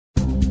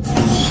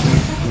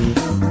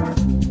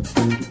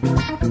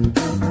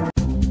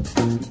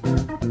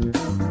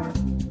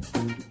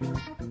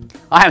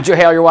Hi, I'm Joe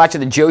Hale. You're watching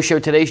The Joe Show.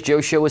 Today's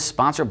Joe Show is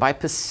sponsored by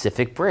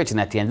Pacific Bridge. And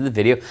at the end of the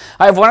video,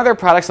 I have one of their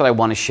products that I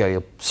want to show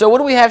you. So what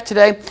do we have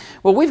today?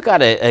 Well, we've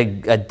got a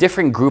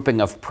different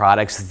grouping of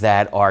products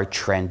that are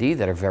trendy,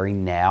 that are very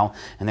now,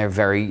 and they're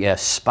very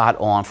spot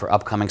on for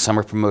upcoming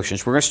summer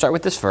promotions. We're going to start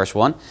with this first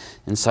one.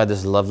 Inside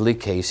this lovely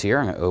case here,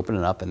 I'm going to open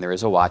it up, and there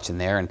is a watch in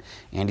there. And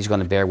Andy's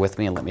going to bear with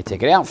me and let me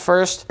take it out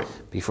first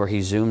before he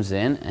zooms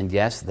in. And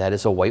yes, that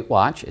is a white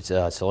watch. It's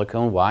a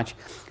silicone watch.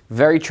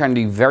 Very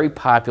trendy, very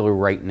popular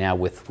right now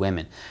with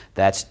women.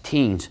 That's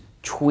teens,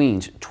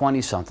 tweens,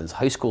 20-somethings,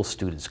 high school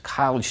students,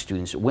 college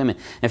students, women.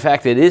 In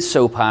fact, it is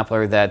so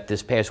popular that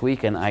this past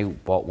weekend I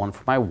bought one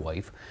for my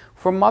wife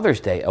for Mother's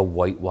Day, a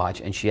white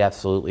watch, and she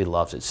absolutely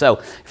loves it. So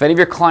if any of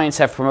your clients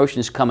have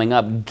promotions coming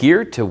up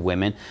geared to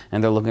women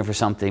and they're looking for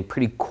something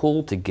pretty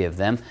cool to give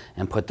them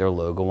and put their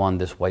logo on,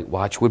 this white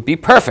watch would be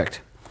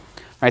perfect.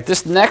 All right,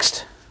 this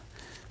next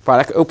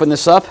product, open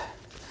this up.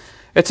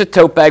 It's a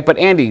tote bag, but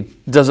Andy,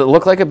 does it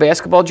look like a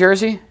basketball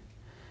jersey?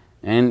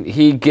 And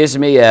he gives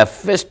me a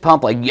fist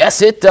pump like,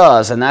 yes, it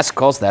does. And that's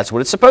because that's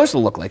what it's supposed to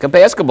look like, a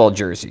basketball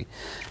jersey.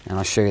 And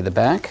I'll show you the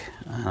back.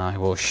 I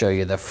will show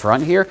you the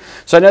front here.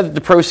 So I know that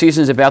the pro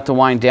season is about to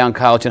wind down.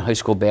 College and high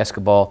school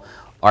basketball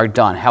are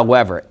done.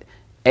 However,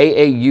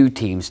 AAU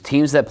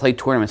teams that play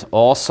tournaments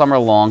all summer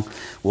long,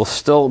 will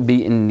still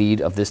be in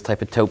need of this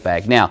type of tote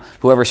bag. Now,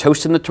 whoever's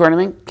hosting the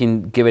tournament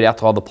can give it out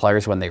to all the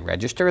players when they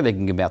register. They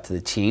can give it out to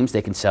the teams.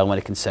 They can sell them at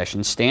a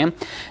concession stand.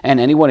 And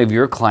any one of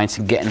your clients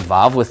can get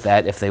involved with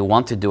that if they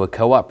want to do a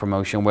co-op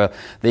promotion where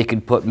they can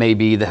put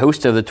maybe the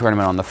host of the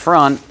tournament on the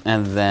front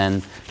and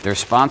then their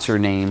sponsor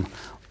name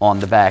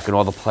on the back, and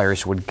all the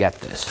players would get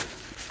this.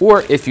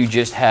 Or if you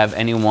just have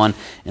anyone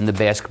in the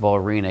basketball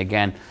arena,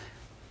 again,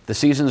 the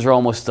seasons are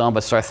almost done,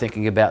 but start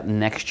thinking about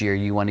next year.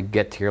 You want to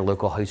get to your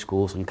local high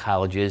schools and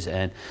colleges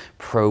and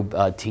pro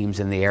teams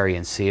in the area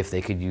and see if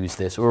they could use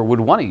this or would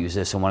want to use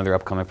this in one of their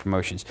upcoming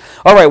promotions.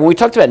 All right, when we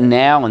talked about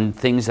now and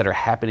things that are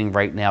happening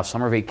right now,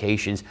 summer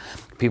vacations,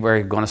 people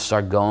are going to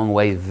start going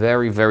away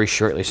very, very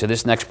shortly. So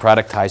this next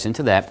product ties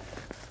into that.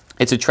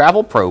 It's a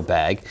Travel Pro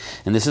bag,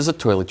 and this is a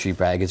toiletry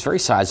bag. It's very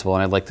sizable,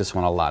 and I like this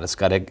one a lot. It's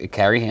got a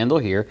carry handle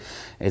here.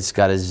 It's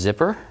got a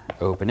zipper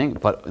opening,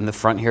 but in the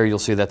front here, you'll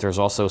see that there's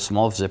also a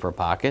small zipper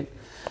pocket.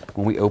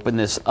 When we open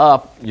this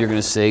up, you're going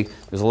to see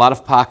there's a lot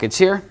of pockets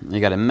here.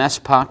 You got a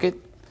mesh pocket.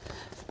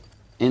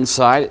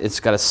 Inside, it's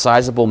got a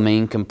sizable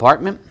main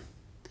compartment.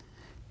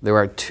 There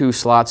are 2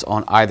 slots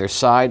on either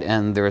side,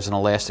 and there's an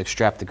elastic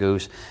strap that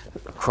goes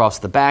across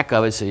the back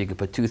of it, so you can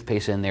put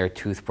toothpaste in there,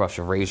 toothbrush,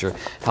 or razor,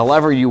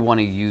 however you want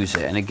to use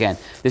it. And again,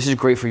 this is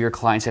great for your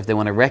clients if they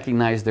want to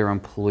recognize their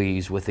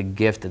employees with a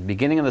gift at the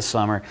beginning of the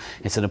summer.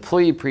 It's an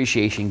employee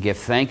appreciation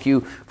gift. Thank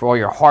you for all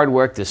your hard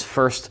work this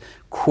first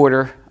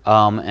quarter.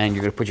 And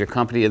you're going to put your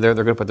company, they're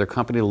going to put their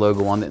company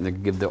logo on it, and they're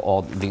going to give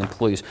all the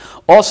employees.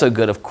 Also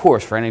good, of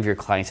course, for any of your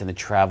clients in the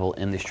travel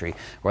industry,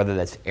 whether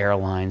that's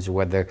airlines,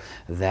 whether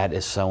that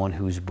is someone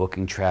who's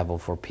booking travel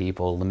for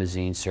people,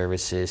 limousine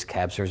services,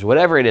 cab services,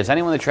 whatever it is,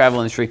 anyone in the travel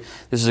industry,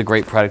 this is a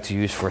great product to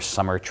use for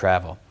summer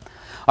travel.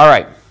 All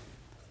right,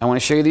 I want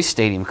to show you these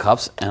stadium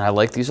cups, and I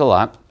like these a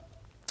lot.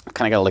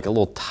 Kind of got like a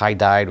little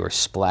tie-dyed or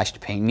splashed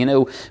paint. You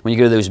know, when you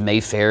go to those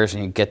Mayfairs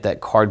and you get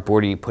that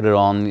cardboard and you put it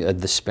on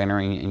the spinner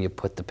and you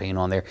put the paint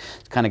on there.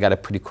 It's kind of got a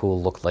pretty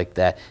cool look like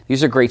that.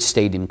 These are great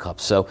stadium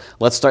cups. So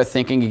let's start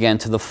thinking again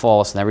to the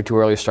fall. It's never too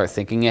early to start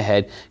thinking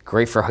ahead.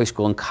 Great for high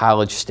school and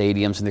college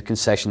stadiums and their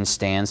concession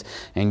stands.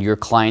 And your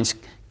clients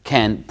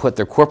can put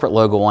their corporate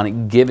logo on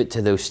it, give it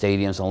to those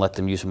stadiums and let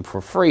them use them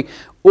for free.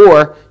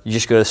 Or you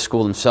just go to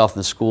school themselves, and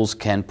the schools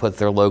can put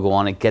their logo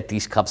on it, get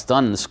these cups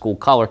done in the school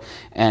color,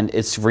 and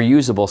it's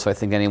reusable, so I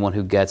think anyone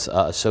who gets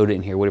a soda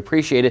in here would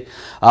appreciate it.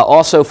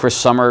 Also, for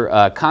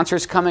summer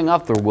concerts coming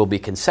up, there will be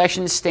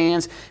concession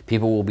stands.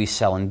 People will be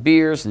selling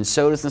beers and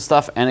sodas and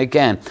stuff, and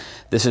again,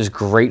 this is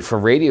great for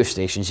radio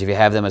stations. If you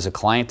have them as a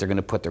client, they're going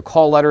to put their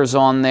call letters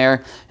on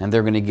there, and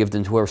they're going to give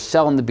them to whoever's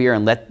selling the beer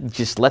and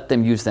just let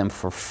them use them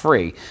for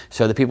free.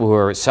 So the people who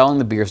are selling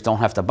the beers don't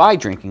have to buy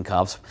drinking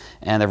cups,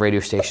 and the radio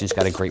station's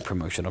got a great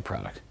promotional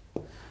product.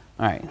 All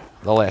right,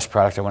 the last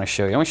product I want to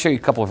show you. I want to show you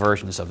a couple of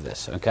versions of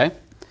this, okay?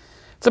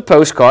 It's a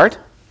postcard.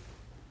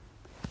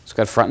 It's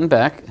got front and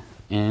back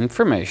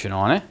information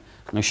on it.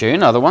 I'm going to show you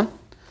another one.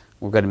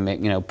 We're going to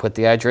make, put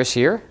the address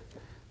here,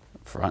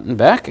 front and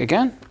back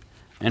again.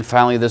 And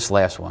finally, this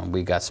last one.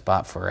 We got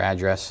spot for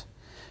address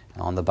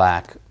on the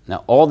back.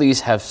 Now, all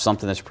these have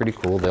something that's pretty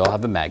cool. They all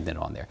have a magnet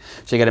on there.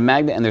 So you got a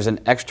magnet, and there's an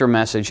extra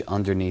message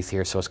underneath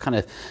here. So it's kind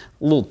of a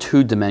little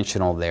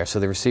two-dimensional there. So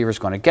the receiver's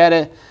going to get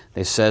it.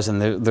 It says,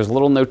 and there's a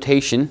little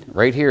notation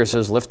right here. It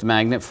says lift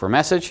magnet for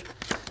message.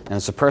 And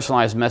it's a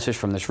personalized message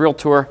from this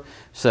realtor.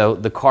 So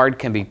the card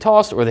can be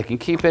tossed, or they can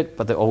keep it,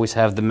 but they always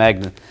have the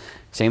magnet.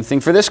 Same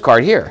thing for this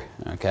card here,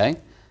 okay?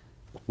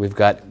 We've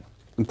got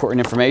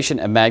important information.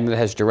 A magnet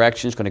has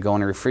directions, going to go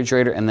in a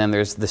refrigerator, and then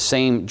there's the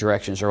same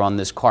directions are on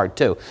this card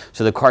too.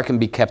 So the card can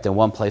be kept in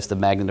one place. The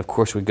magnet, of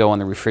course, would go in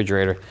the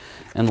refrigerator.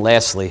 And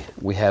lastly,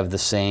 we have the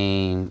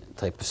same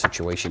type of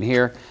situation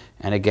here.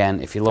 And again,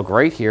 if you look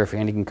right here, if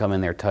Andy can come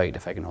in there tight,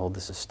 if I can hold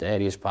this as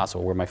steady as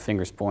possible where my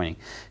finger's pointing,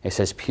 it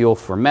says peel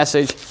for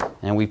message,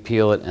 and we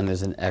peel it, and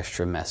there's an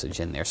extra message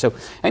in there. So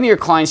any of your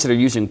clients that are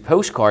using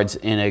postcards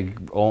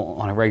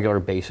on a regular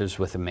basis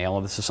with a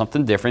mail, this is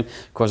something different,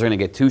 because they're going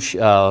to get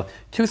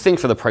two things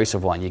for the price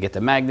of one. You get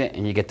the magnet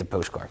and you get the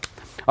postcard.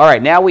 All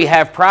right, now we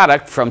have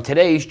product from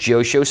today's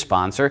Joe Show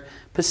sponsor,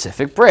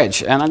 Pacific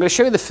Bridge. And I'm going to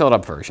show you the filled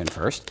up version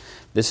first.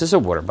 This is a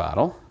water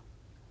bottle,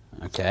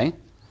 okay?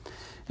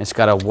 It's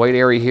got a white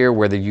area here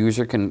where the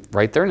user can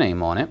write their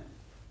name on it.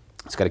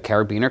 It's got a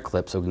carabiner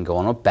clip, so it can go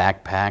on a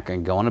backpack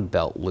and go on a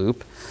belt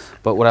loop.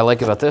 But what I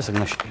like about this, I'm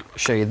going to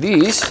show you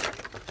these.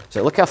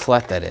 So look how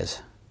flat that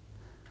is.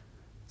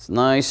 It's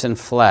nice and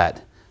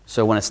flat.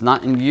 So when it's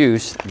not in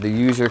use, the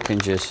user can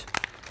just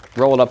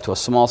roll it up to a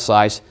small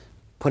size,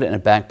 put it in a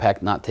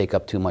backpack, not take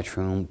up too much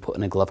room, put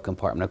in a glove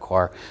compartment of a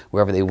car,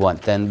 wherever they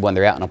want. Then when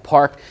they're out in a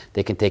park,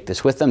 they can take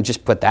this with them,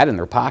 just put that in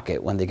their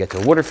pocket. When they get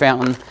to a water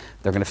fountain,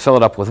 they're going to fill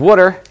it up with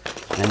water,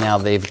 and now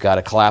they've got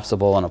a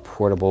collapsible and a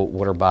portable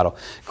water bottle.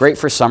 Great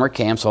for summer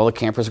camps. All the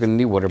campers are going to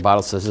need water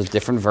bottles. So this is a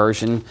different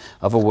version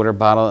of a water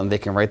bottle, and the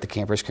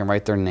campers can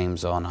write their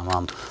names on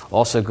them.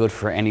 Also good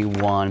for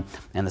anyone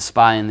in the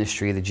spa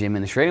industry, the gym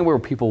industry, anywhere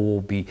where people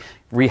will be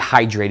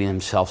rehydrating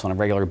themselves on a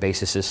regular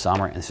basis this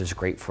summer, and this is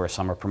great for a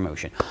summer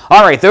promotion.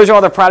 All right, those are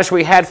all the products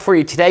we had for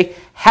you today.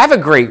 Have a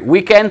great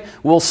weekend.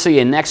 We'll see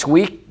you next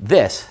week.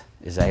 This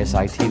is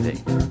ASI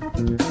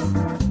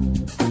TV.